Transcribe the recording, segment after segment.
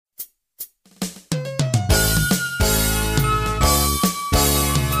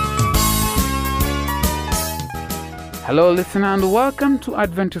Hello, listener, and welcome to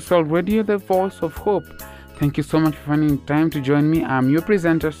Adventist World Radio, the voice of hope. Thank you so much for finding time to join me. I'm your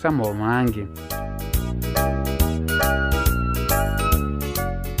presenter, Samuel Mangi.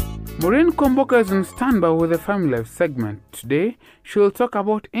 Maureen Komboka is on standby with the Family Life segment. Today, she will talk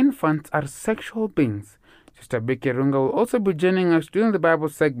about infants are sexual beings. Sister Becky Runga will also be joining us during the Bible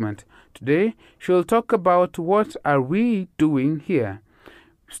segment. Today, she will talk about what are we doing here.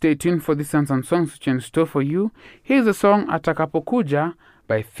 Stay tuned for this and some songs which are in store for you. Here's the song Atakapokuja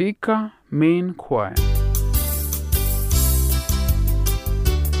by Thika Main Choir.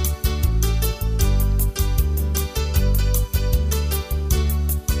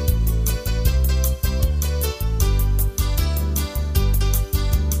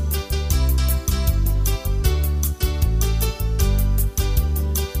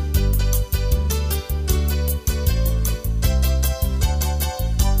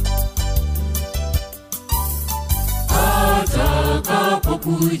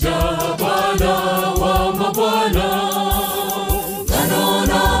 Kuja Bwana wa mabwana, ngano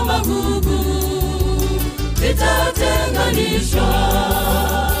na magugu vitatenganishwa.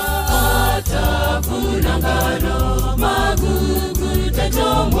 Hata kuna ngano, magugu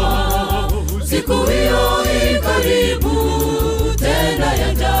tachomwa. Siku hiyo ikaribu, tena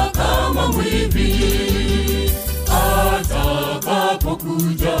yaja kama mwivi.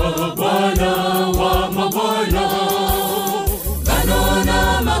 Atakapokuja Bwana wa mabwana,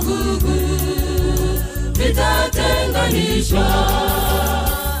 na magugu vitatenganishwa.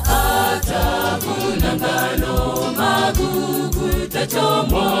 Hata kuna ngano, magugu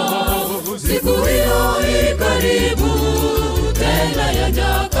tachomwa. Siku hiyo ikaribu, tena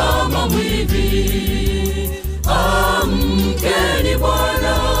yaja kama mwivi. Amkeni,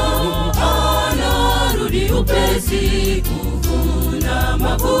 Bwana anarudi upesi kuvuna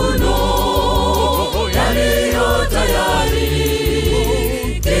mavuno yaliyo tayari.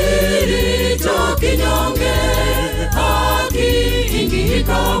 Kinyonge hakiingii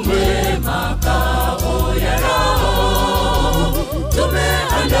kamwe makao ya raha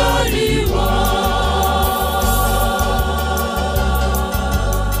tumeandaliwa.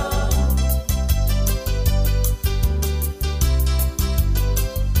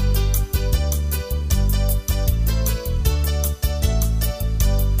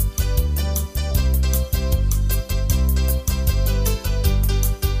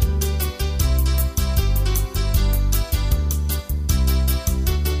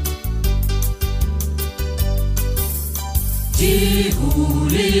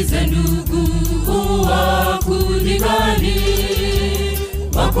 Jiulize ndugu, wa kundi gani?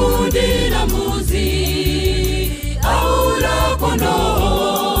 Wa kundi la mbuzi au la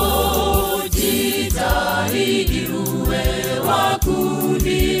kondoo? Jitahidi uwe wa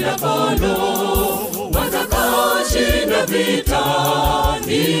kundi la kondoo. Watakaoshinda vita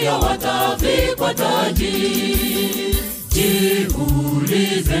ndio watavikwa taji.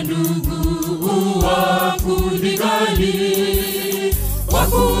 Jiulize ndugu, wa kundi gani? Wa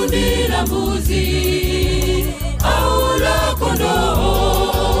kundi la mbuzi au la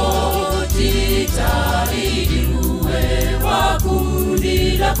kondoo? Jitahidi uwe wa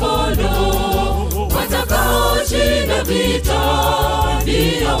kundi la kondoo. Watakaoshinda vita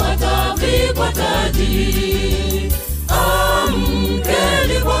ndio watavikwa taji.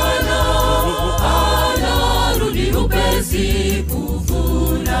 Amkeni, Bwana anarudi upesi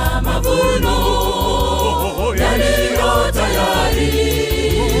kuvuna mavuno yaliyo tayari.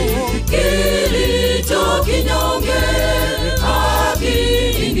 Kilicho kinyonge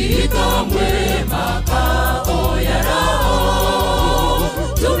hakiingii kamwe makao ya raha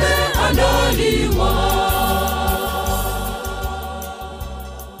tumeandaliwa.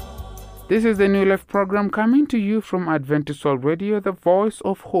 This is the New Life program coming to you from Adventist World Radio, the voice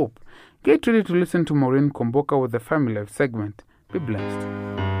of hope. Get ready to listen to Maureen Komboka with the Family Life segment. Be blessed.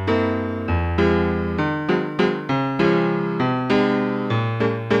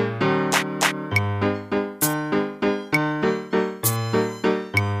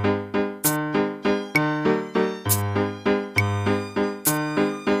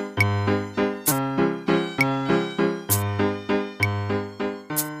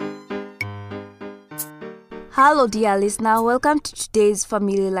 Hello dear listener, welcome to today's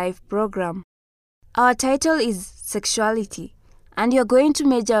Family Life program. Our title is Sexuality, and you're going to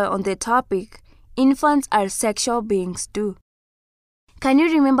major on the topic, Infants are sexual beings too. Can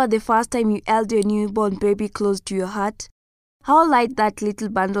you remember the first time you held your newborn baby close to your heart? How light that little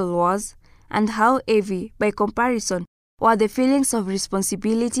bundle was, and how heavy, by comparison, were the feelings of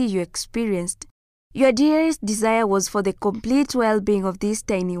responsibility you experienced. Your dearest desire was for the complete well-being of this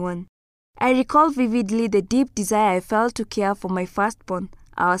tiny one. I recall vividly the deep desire I felt to care for my firstborn,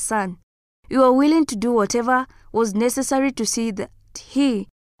 our son. We were willing to do whatever was necessary to see that he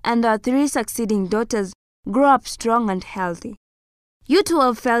and our 3 succeeding daughters grow up strong and healthy. You too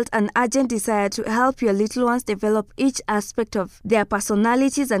have felt an urgent desire to help your little ones develop each aspect of their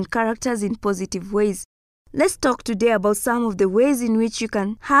personalities and characters in positive ways. Let's talk today about some of the ways in which you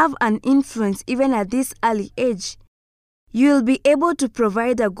can have an influence even at this early age. You will be able to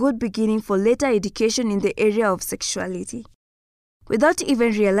provide a good beginning for later education in the area of sexuality. Without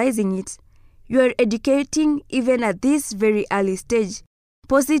even realizing it, you are educating even at this very early stage,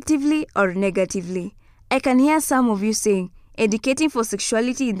 positively or negatively. I can hear some of you saying, educating for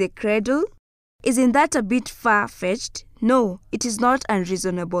sexuality in the cradle? Isn't that a bit far-fetched? No, it is not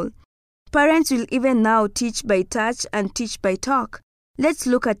unreasonable. Parents will even now teach by touch and teach by talk. Let's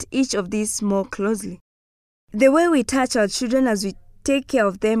look at each of these more closely. The way we touch our children as we take care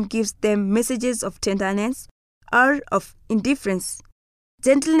of them gives them messages of tenderness or of indifference.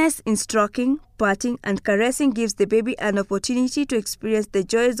 Gentleness in stroking, patting, and caressing gives the baby an opportunity to experience the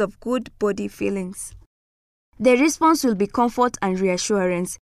joys of good body feelings. The response will be comfort and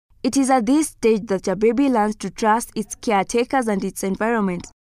reassurance. It is at this stage that your baby learns to trust its caretakers and its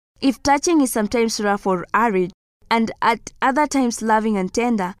environment. If touching is sometimes rough or arid, and at other times loving and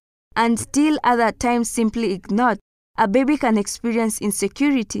tender, and still other times simply ignored, a baby can experience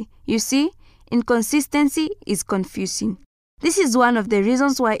insecurity. You see, inconsistency is confusing. This is one of the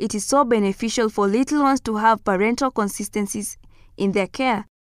reasons why it is so beneficial for little ones to have parental consistencies in their care.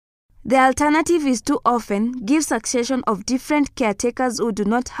 The alternative is to often give succession of different caretakers who do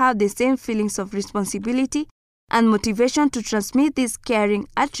not have the same feelings of responsibility and motivation to transmit these caring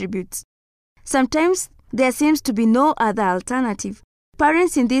attributes. Sometimes there seems to be no other alternative.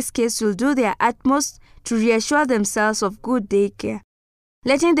 Parents in this case will do their utmost to reassure themselves of good daycare.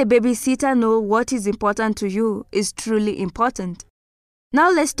 Letting the babysitter know what is important to you is truly important.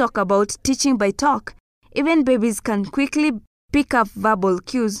 Now let's talk about teaching by talk. Even babies can quickly pick up verbal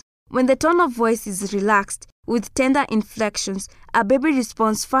cues. When the tone of voice is relaxed, with tender inflections, a baby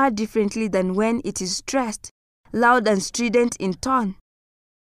responds far differently than when it is stressed, loud and strident in tone.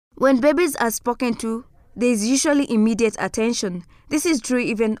 When babies are spoken to, there is usually immediate attention. This is true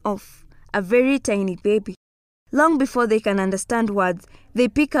even of a very tiny baby. Long before they can understand words, they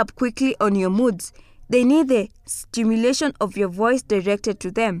pick up quickly on your moods. They need the stimulation of your voice directed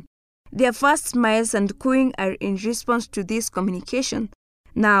to them. Their first smiles and cooing are in response to this communication.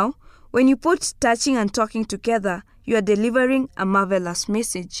 Now, when you put touching and talking together, you are delivering a marvelous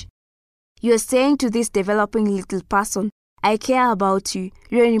message. You are saying to this developing little person, I care about you,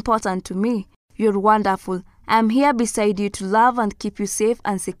 you're important to me, you're wonderful, I'm here beside you to love and keep you safe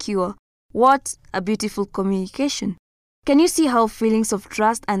and secure. What a beautiful communication. Can you see how feelings of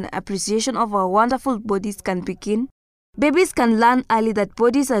trust and appreciation of our wonderful bodies can begin? Babies can learn early that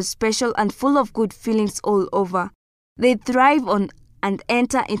bodies are special and full of good feelings all over. They thrive on and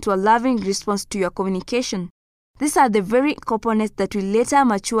enter into a loving response to your communication. These are the very components that will later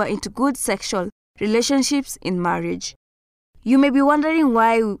mature into good sexual relationships in marriage. You may be wondering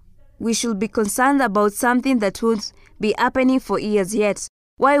why we should be concerned about something that would be happening for years yet.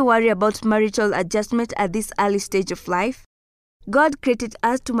 Why worry about marital adjustment at this early stage of life? God created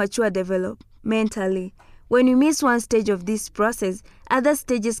us to mature developmentally. When you miss one stage of this process, other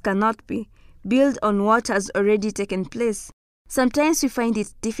stages cannot be built on what has already taken place. Sometimes we find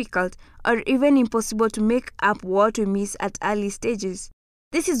it difficult or even impossible to make up what we miss at early stages.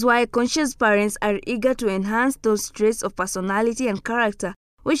 This is why conscious parents are eager to enhance those traits of personality and character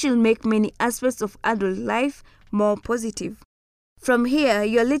which will make many aspects of adult life more positive. From here,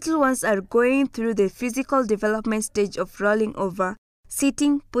 your little ones are going through the physical development stage of rolling over,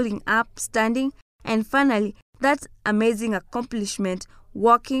 sitting, pulling up, standing, and finally, that amazing accomplishment,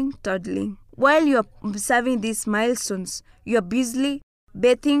 walking, toddling. While you are observing these milestones, you are busily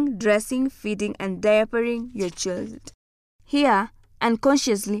bathing, dressing, feeding, and diapering your child. Here,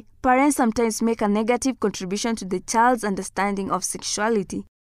 unconsciously, parents sometimes make a negative contribution to the child's understanding of sexuality.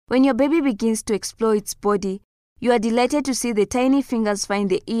 When your baby begins to explore its body, you are delighted to see the tiny fingers find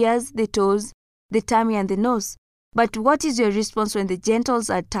the ears, the toes, the tummy, and the nose. But what is your response when the genitals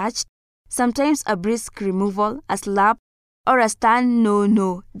are touched? Sometimes a brisk removal, a slap, or a stern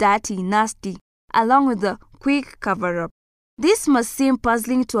no, dirty, nasty, along with a quick cover-up. This must seem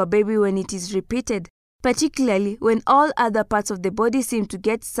puzzling to a baby when it is repeated, particularly when all other parts of the body seem to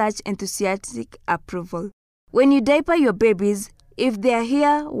get such enthusiastic approval. When you diaper your babies, if they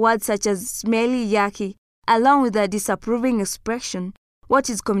hear words such as smelly, yucky, along with a disapproving expression, what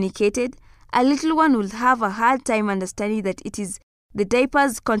is communicated, a little one will have a hard time understanding that it is the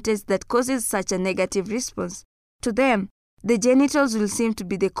diaper's contents that causes such a negative response. To them, the genitals will seem to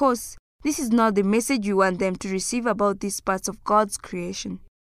be the cause. This is not the message you want them to receive about these parts of God's creation.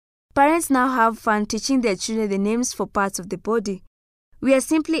 Parents now have fun teaching their children the names for parts of the body. We are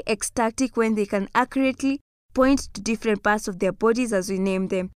simply ecstatic when they can accurately point to different parts of their bodies as we name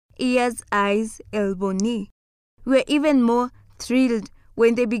them: ears, eyes, elbow, knee. We are even more thrilled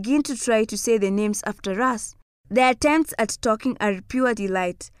when they begin to try to say the names after us. Their attempts at talking are pure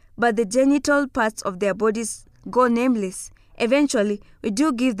delight, but the genital parts of their bodies go nameless. Eventually, we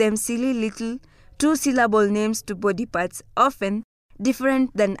do give them silly little two-syllable names to body parts, often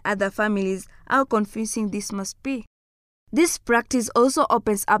different than other families. How confusing this must be. This practice also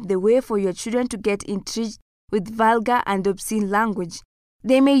opens up the way for your children to get intrigued with vulgar and obscene language.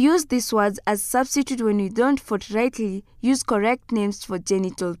 They may use these words as substitute when we don't forthrightly use correct names for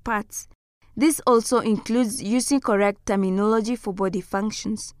genital parts. This also includes using correct terminology for body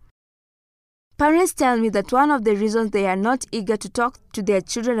functions. Parents tell me that one of the reasons they are not eager to talk to their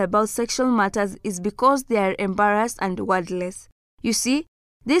children about sexual matters is because they are embarrassed and wordless. You see,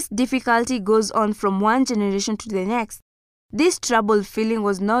 this difficulty goes on from one generation to the next. This troubled feeling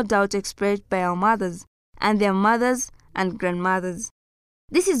was no doubt expressed by our mothers and their mothers and grandmothers.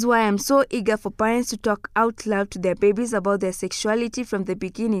 This is why I'm so eager for parents to talk out loud to their babies about their sexuality from the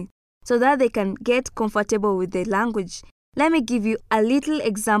beginning, so that they can get comfortable with the language. Let me give you a little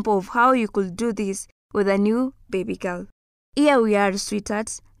example of how you could do this with a new baby girl. Here we are,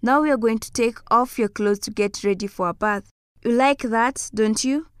 sweetheart. Now we are going to take off your clothes to get ready for a bath. You like that, don't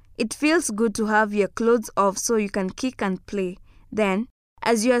you? It feels good to have your clothes off so you can kick and play. Then,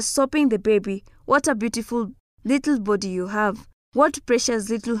 as you are sopping the baby, what a beautiful little body you have. What precious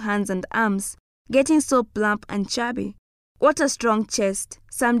little hands and arms, getting so plump and chubby. What a strong chest.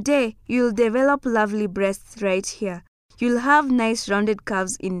 Someday, you'll develop lovely breasts right here. You'll have nice rounded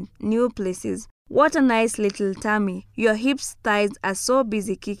curves in new places. What a nice little tummy. Your hips, thighs are so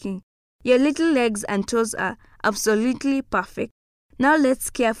busy kicking. Your little legs and toes are absolutely perfect. Now let's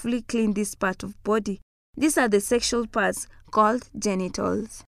carefully clean this part of body. These are the sexual parts called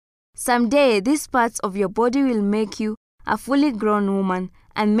genitals. Someday, these parts of your body will make you a fully grown woman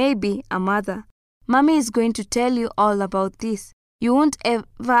and maybe a mother. Mommy is going to tell you all about this. You won't ever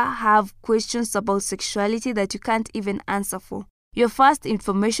have questions about sexuality that you can't even answer for. Your first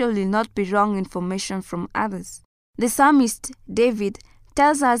information will not be wrong information from others. The psalmist David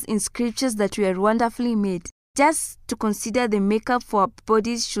tells us in scriptures that we are wonderfully made. Just to consider the makeup for our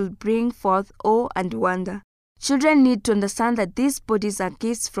bodies should bring forth awe and wonder. Children need to understand that these bodies are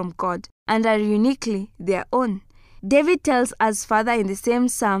gifts from God and are uniquely their own. David tells us further in the same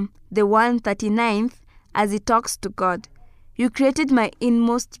psalm, the 139th, as he talks to God, "You created my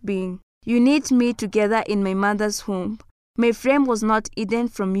inmost being. You knit me together in my mother's womb. My frame was not hidden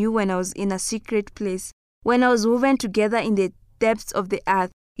from you when I was in a secret place. When I was woven together in the depths of the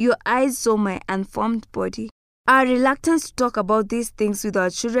earth, your eyes saw my unformed body." Our reluctance to talk about these things with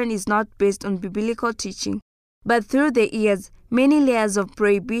our children is not based on biblical teaching, but through the years, many layers of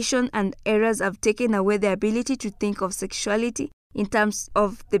prohibition and errors have taken away the ability to think of sexuality in terms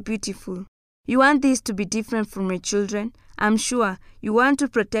of the beautiful. You want this to be different from your children. I'm sure you want to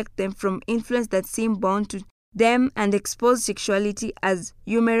protect them from influence that seem bound to them and expose sexuality as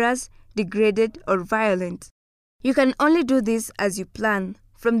humorous, degraded, or violent. You can only do this as you plan,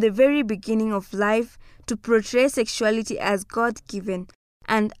 from the very beginning of life, to portray sexuality as God-given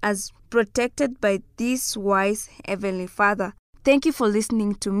and as protected by this wise Heavenly Father. Thank you for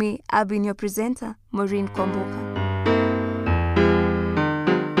listening to me. I've been your presenter, Maureen Komboka.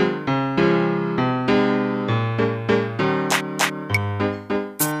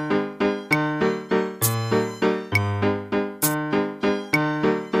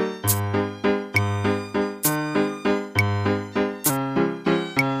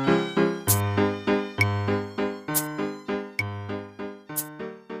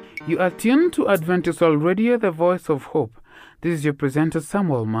 You are tuned to Adventist World Radio, the voice of hope. This is your presenter,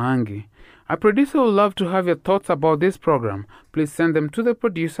 Samuel Maangi. Our producer would love to have your thoughts about this program. Please send them to the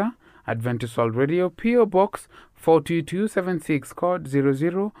producer, Adventist World Radio, P.O. Box 42276, code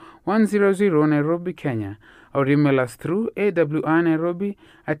 00100, Nairobi, Kenya, or email us through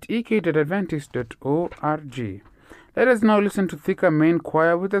awrnairobi@ek.adventist.org. Let us now listen to Thika Main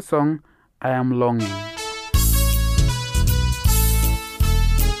Choir with the song, I Am Longing.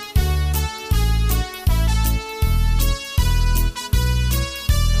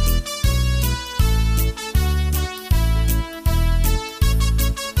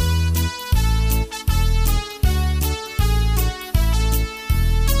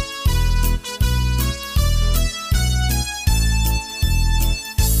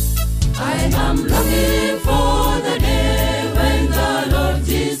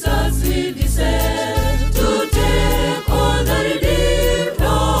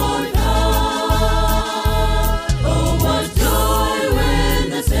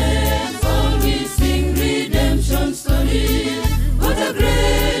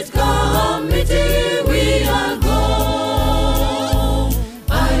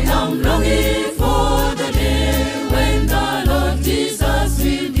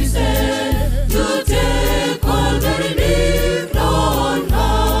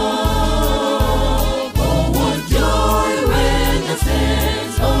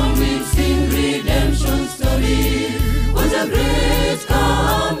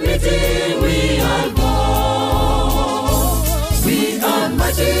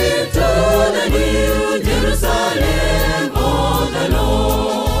 the new Jerusalem, oh the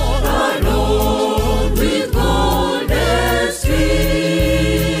Lord, adorned with golden streets,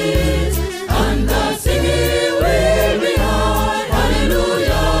 and the singing will be heard.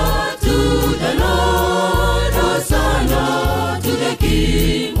 Hallelujah to the Lord, Hosanna to the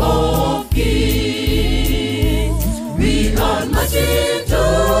King of Kings. We are marching to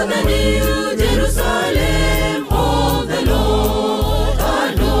the new Jerusalem, oh the Lord,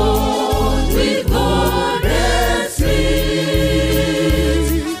 adorned with golden streets,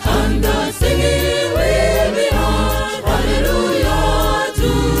 and the singing will be heard. Hallelujah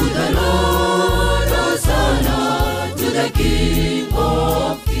to the Lord, Hosanna to the King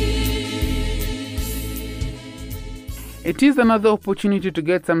of Kings. It is another opportunity to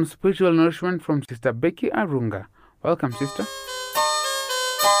get some spiritual nourishment from Sister Becky Arunga. Welcome, sister.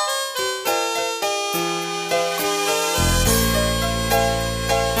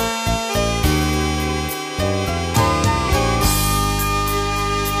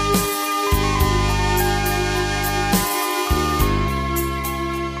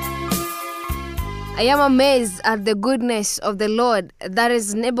 I am amazed at the goodness of the Lord that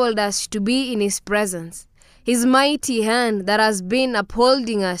has enabled us to be in His presence. His mighty hand that has been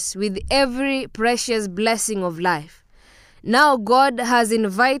upholding us with every precious blessing of life. Now God has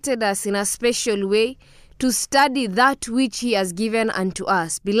invited us in a special way to study that which He has given unto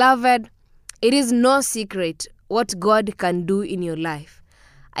us. Beloved, it is no secret what God can do in your life.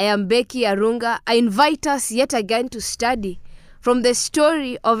 I am Becky Arunga. I invite us yet again to study from the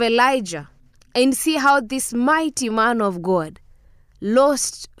story of Elijah and see how this mighty man of God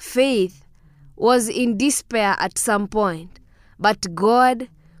lost faith, was in despair at some point, but God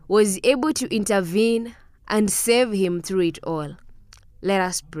was able to intervene and save him through it all. Let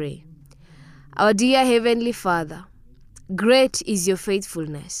us pray. Our dear Heavenly Father, great is your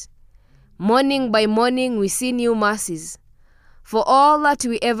faithfulness. Morning by morning we see new mercies. For all that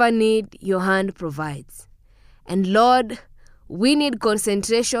we ever need, your hand provides. And Lord, we need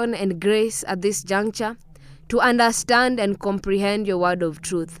concentration and grace at this juncture to understand and comprehend your word of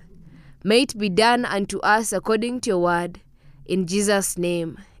truth. May it be done unto us according to your word. In Jesus'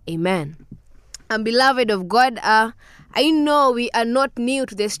 name, amen. And beloved of God, I know we are not new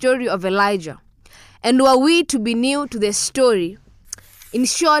to the story of Elijah. And were we to be new to the story, in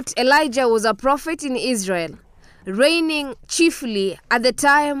short, Elijah was a prophet in Israel, reigning chiefly at the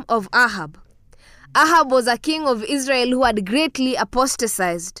time of Ahab. Ahab was a king of Israel who had greatly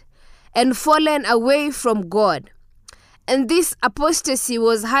apostatized and fallen away from God. And this apostasy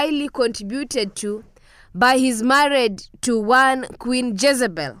was highly contributed to by his marriage to one Queen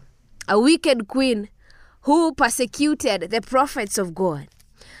Jezebel, a wicked queen who persecuted the prophets of God.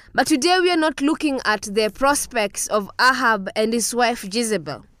 But today we are not looking at the prospects of Ahab and his wife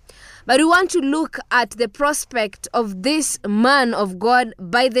Jezebel, but we want to look at the prospect of this man of God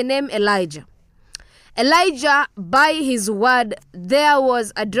by the name Elijah. Elijah, by his word, there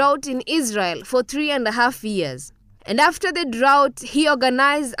was a drought in Israel for 3.5 years. And after the drought, he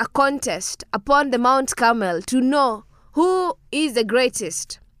organized a contest upon the Mount Carmel to know who is the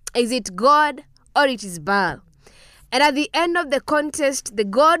greatest. Is it God or it is Baal? And at the end of the contest, the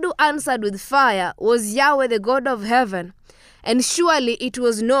God who answered with fire was Yahweh, the God of heaven. And surely it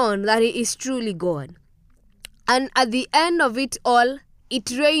was known that he is truly God. And at the end of it all,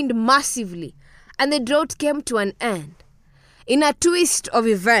 it rained massively, and the drought came to an end. In a twist of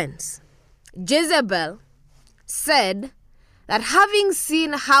events, Jezebel said that having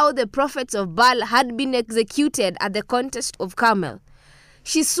seen how the prophets of Baal had been executed at the contest of Carmel,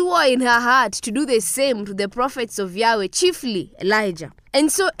 she swore in her heart to do the same to the prophets of Yahweh, chiefly Elijah. And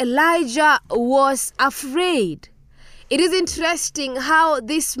so Elijah was afraid. It is interesting how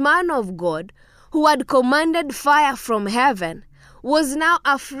this man of God, who had commanded fire from heaven, was now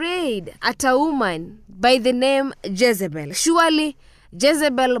afraid at a woman by the name Jezebel. Surely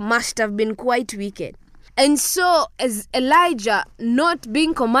Jezebel must have been quite wicked. And so as Elijah, not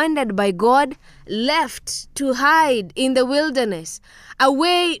being commanded by God, left to hide in the wilderness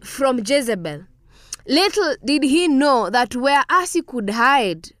away from Jezebel, little did he know that whereas he could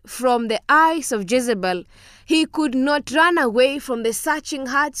hide from the eyes of Jezebel, he could not run away from the searching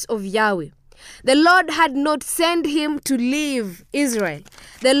hearts of Yahweh. The Lord had not sent him to leave Israel.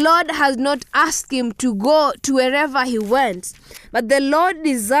 The Lord has not asked him to go to wherever he went. But the Lord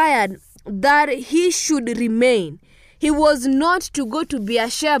desired that he should remain. He was not to go to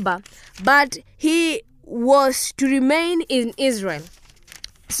Beersheba, but he was to remain in Israel.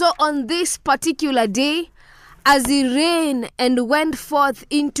 So on this particular day, as he ran and went forth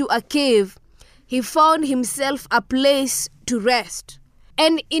into a cave, he found himself a place to rest.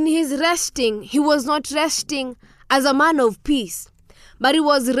 And in his resting, he was not resting as a man of peace, but he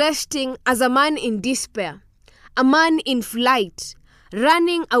was resting as a man in despair, a man in flight,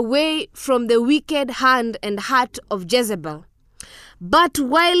 running away from the wicked hand and heart of Jezebel. But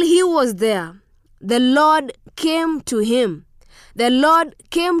while he was there, the Lord came to him. The Lord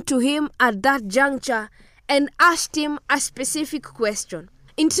came to him at that juncture and asked him a specific question.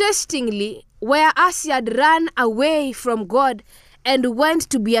 Interestingly, whereas he had run away from God and went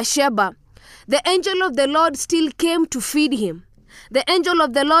to Beersheba, the angel of the Lord still came to feed him. The angel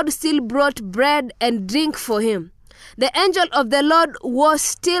of the Lord still brought bread and drink for him. The angel of the Lord was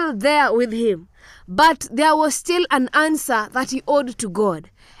still there with him, but there was still an answer that he owed to God.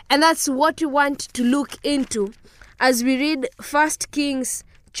 And that's what we want to look into as we read 1 Kings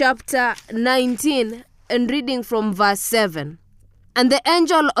chapter 19 and reading from verse 7. And the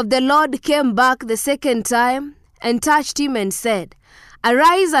angel of the Lord came back the second time and touched him and said,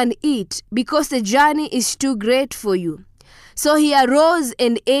 Arise and eat, because the journey is too great for you. So he arose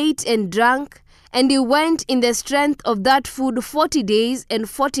and ate and drank, and he went in the strength of that food 40 days and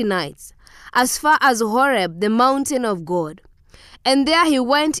 40 nights, as far as Horeb, the mountain of God. And there he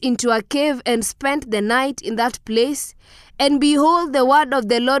went into a cave and spent the night in that place. And behold, the word of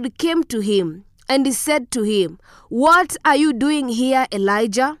the Lord came to him, and he said to him, What are you doing here,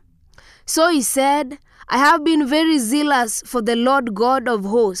 Elijah? So he said, I have been very zealous for the Lord God of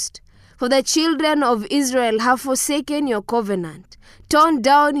hosts, for the children of Israel have forsaken your covenant, torn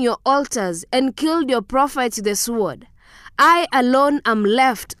down your altars, and killed your prophets with the sword. I alone am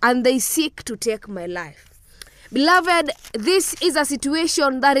left, and they seek to take my life. Beloved, this is a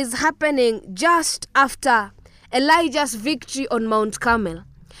situation that is happening just after Elijah's victory on Mount Carmel.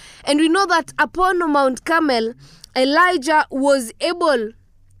 And we know that upon Mount Carmel, Elijah was able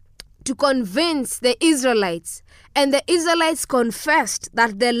to convince the Israelites, and the Israelites confessed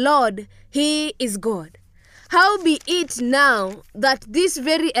that the Lord, He is God. How be it now that this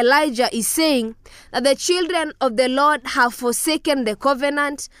very Elijah is saying that the children of the Lord have forsaken the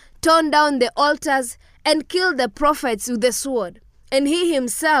covenant, torn down the altars, and killed the prophets with the sword, and he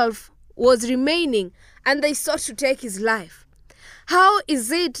himself was remaining, and they sought to take his life? How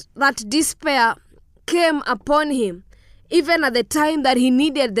is it that despair came upon him, even at the time that he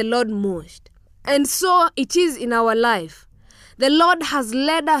needed the Lord most? And so it is in our life. The Lord has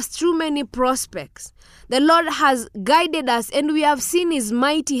led us through many prospects. The Lord has guided us, and we have seen His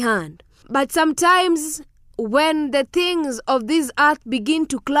mighty hand. But sometimes when the things of this earth begin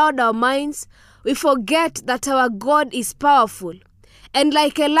to cloud our minds, we forget that our God is powerful. And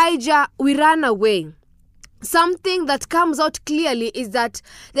like Elijah, we run away. Something that comes out clearly is that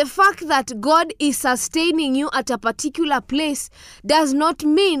the fact that God is sustaining you at a particular place does not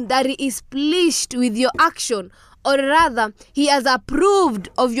mean that He is pleased with your action, or rather, He has approved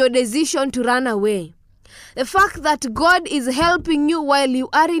of your decision to run away. The fact that God is helping you while you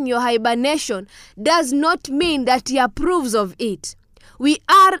are in your hibernation does not mean that He approves of it. We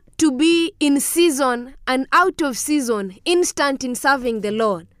are to be in season and out of season, instant in serving the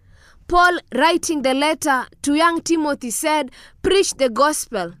Lord. Paul, writing the letter to young Timothy, said, Preach the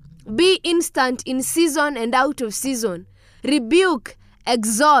gospel, be instant in season and out of season, rebuke,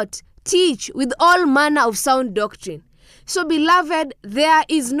 exhort, teach with all manner of sound doctrine. So, beloved, there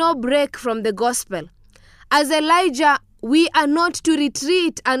is no break from the gospel. As Elijah, we are not to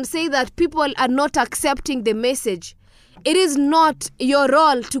retreat and say that people are not accepting the message. It is not your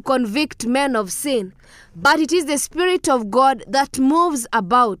role to convict men of sin, but it is the Spirit of God that moves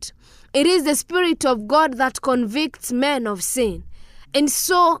about. It is the Spirit of God that convicts men of sin. And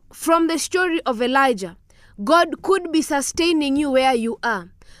so, from the story of Elijah, God could be sustaining you where you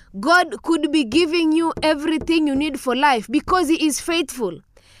are. God could be giving you everything you need for life because He is faithful.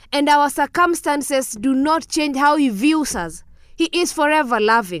 And our circumstances do not change how He views us. He is forever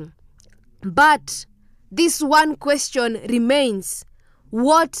loving. But this one question remains.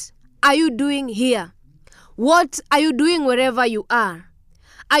 What are you doing here? What are you doing wherever you are?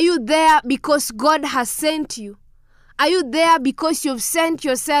 Are you there because God has sent you? Are you there because you've sent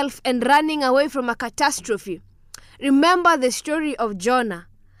yourself and running away from a catastrophe? Remember the story of Jonah.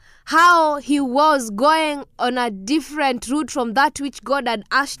 How he was going on a different route from that which God had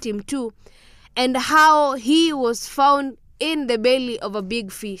asked him to, and how he was found in the belly of a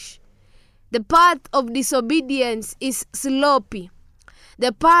big fish. The path of disobedience is sloppy.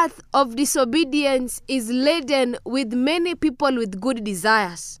 The path of disobedience is laden with many people with good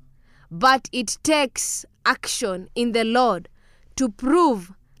desires, but it takes action in the Lord to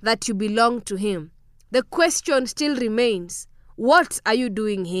prove that you belong to Him. The question still remains, what are you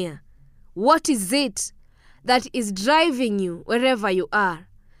doing here? What is it that is driving you wherever you are?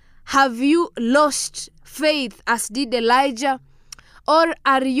 Have you lost faith as did Elijah? Or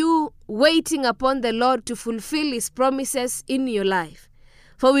are you waiting upon the Lord to fulfill His promises in your life?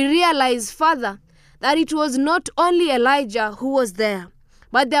 For we realize, Father, that it was not only Elijah who was there,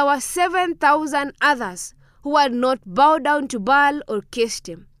 but there were 7,000 others who had not bowed down to Baal or kissed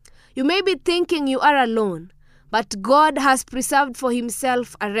him. You may be thinking you are alone, but God has preserved for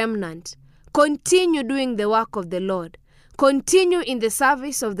Himself a remnant. Continue doing the work of the Lord. Continue in the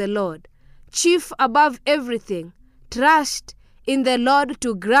service of the Lord. Chief above everything, trust in the Lord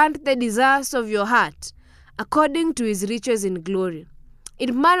to grant the desires of your heart according to His riches in glory.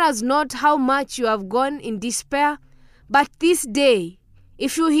 It matters not how much you have gone in despair, but this day,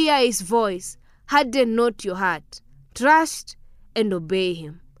 if you hear His voice, harden not your heart. Trust and obey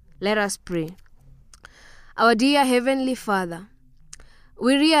Him. Let us pray. Our dear Heavenly Father,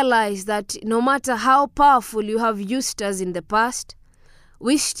 we realize that no matter how powerful you have used us in the past,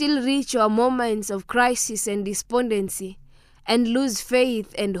 we still reach our moments of crisis and despondency and lose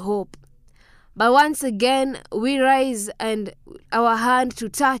faith and hope. But once again, we rise and our hand to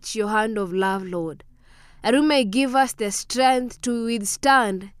touch your hand of love, Lord, and you may give us the strength to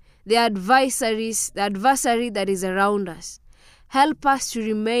withstand the adversary that is around us. Help us to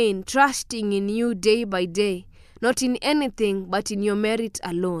remain trusting in you day by day, not in anything but in your merit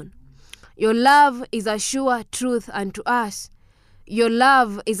alone. Your love is a sure truth unto us. Your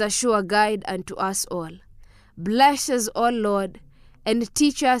love is a sure guide unto us all. Bless us, O Lord, and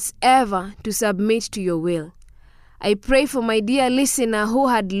teach us ever to submit to your will. I pray for my dear listener who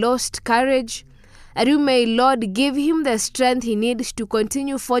had lost courage, that you may, Lord, give him the strength he needs to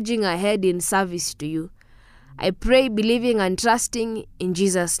continue forging ahead in service to you. I pray, believing and trusting in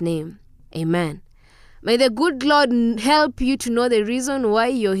Jesus' name. Amen. May the good Lord help you to know the reason why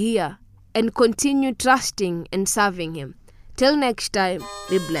you're here and continue trusting and serving Him. Till next time,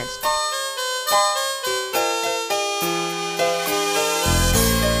 be blessed.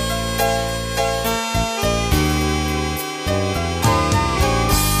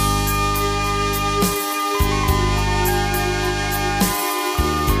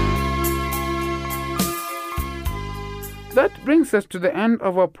 That brings us to the end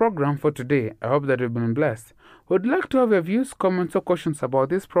of our program for today. I hope that you've been blessed. Would like to have your views, comments, or questions about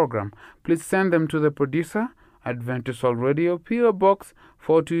this program? Please send them to the producer, Adventist World Radio, PO Box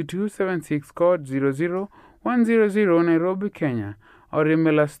 42276, code 00100, Nairobi, Kenya, or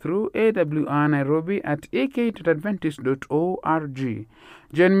email us through awrnairobi@ak.adventist.org.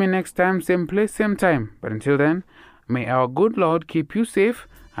 Join me next time, same place, same time. But until then, may our good Lord keep you safe.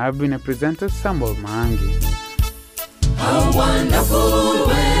 I have been a presenter, Samuel Maangi. How wonderful